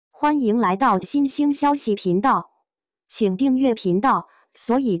欢迎来到新星消息频道，请订阅频道，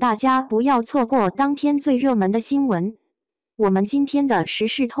所以大家不要错过当天最热门的新闻。我们今天的时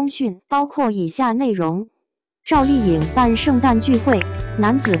事通讯包括以下内容：赵丽颖办圣诞聚会，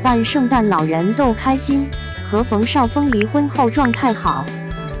男子扮圣诞老人逗开心，和冯绍峰离婚后状态好。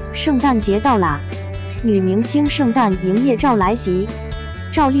圣诞节到啦，女明星圣诞营业照来袭，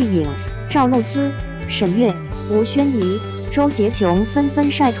赵丽颖、赵露思、沈月、吴宣仪、周洁琼纷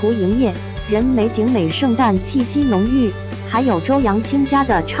纷晒图营业，人美景美，圣诞气息浓郁。还有周扬青家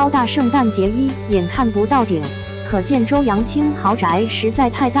的超大圣诞节衣，眼看不到顶，可见周扬青豪宅实在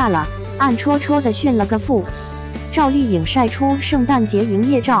太大了，暗戳戳的炫了个富。赵丽颖晒出圣诞节营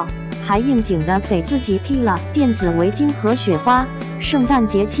业照，还应景的给自己披了电子围巾和雪花，圣诞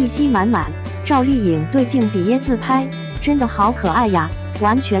节气息满满。赵丽颖对镜比耶自拍，真的好可爱呀，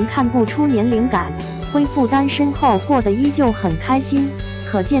完全看不出年龄感。恢复单身后过得依旧很开心，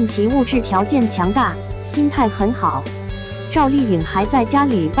可见其物质条件强大，心态很好。赵丽颖还在家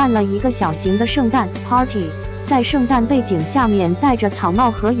里办了一个小型的圣诞 party， 在圣诞背景下面戴着草帽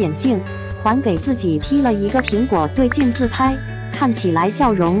和眼镜，还给自己披了一个苹果对镜自拍，看起来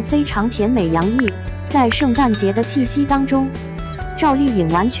笑容非常甜美洋溢。在圣诞节的气息当中，赵丽颖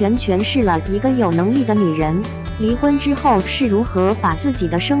完全诠释了一个有能力的女人。离婚之后是如何把自己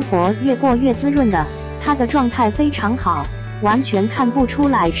的生活越过越滋润的，她的状态非常好，完全看不出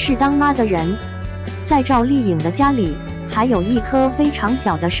来是当妈的人。在赵丽颖的家里还有一棵非常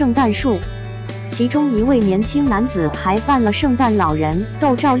小的圣诞树，其中一位年轻男子还扮了圣诞老人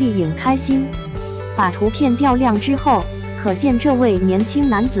逗赵丽颖开心。把图片调亮之后，可见这位年轻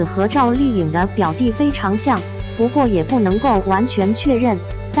男子和赵丽颖的表弟非常像，不过也不能够完全确认，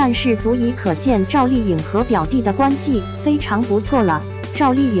但是足以可见赵丽颖和表弟的关系非常不错了。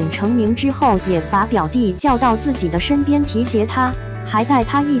赵丽颖成名之后也把表弟叫到自己的身边提携他，还带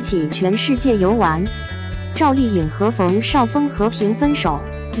他一起全世界游玩。赵丽颖和冯绍峰和平分手，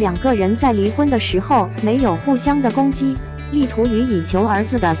两个人在离婚的时候没有互相的攻击，力图于以求儿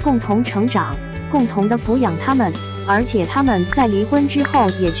子的共同成长，共同的抚养他们，而且他们在离婚之后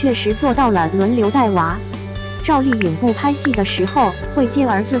也确实做到了轮流带娃。赵丽颖不拍戏的时候会接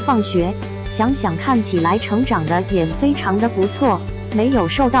儿子放学，想想看起来成长的也非常的不错，没有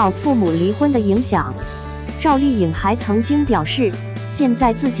受到父母离婚的影响。赵丽颖还曾经表示，现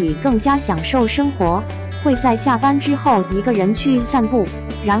在自己更加享受生活，会在下班之后一个人去散步，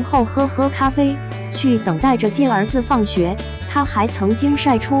然后喝喝咖啡，去等待着接儿子放学。她还曾经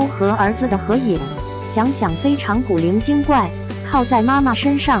晒出和儿子的合影，想想非常古灵精怪，靠在妈妈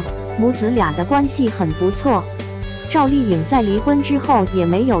身上，母子俩的关系很不错。赵丽颖在离婚之后也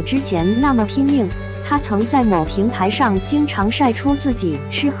没有之前那么拼命，她曾在某平台上经常晒出自己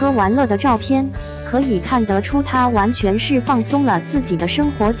吃喝玩乐的照片，可以看得出她完全是放松了自己的生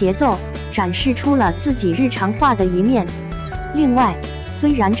活节奏，展示出了自己日常化的一面。另外，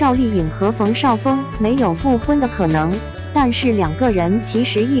虽然赵丽颖和冯绍峰没有复婚的可能，但是两个人其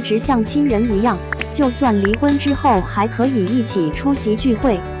实一直像亲人一样，就算离婚之后还可以一起出席聚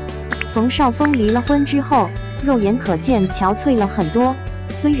会。冯绍峰离了婚之后，肉眼可见憔悴了很多，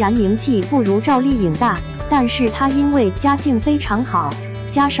虽然名气不如赵丽颖大，但是他因为家境非常好，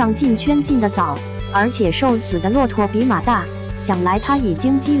加上进圈进得早，而且瘦死的骆驼比马大，想来他已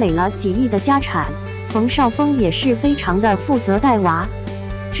经积累了几亿的家产。冯绍峰也是非常的负责带娃，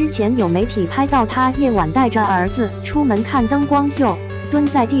之前有媒体拍到他夜晚带着儿子出门看灯光秀，蹲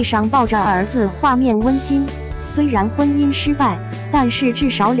在地上抱着儿子，画面温馨。虽然婚姻失败，但是至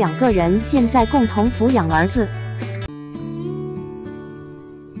少两个人现在共同抚养儿子，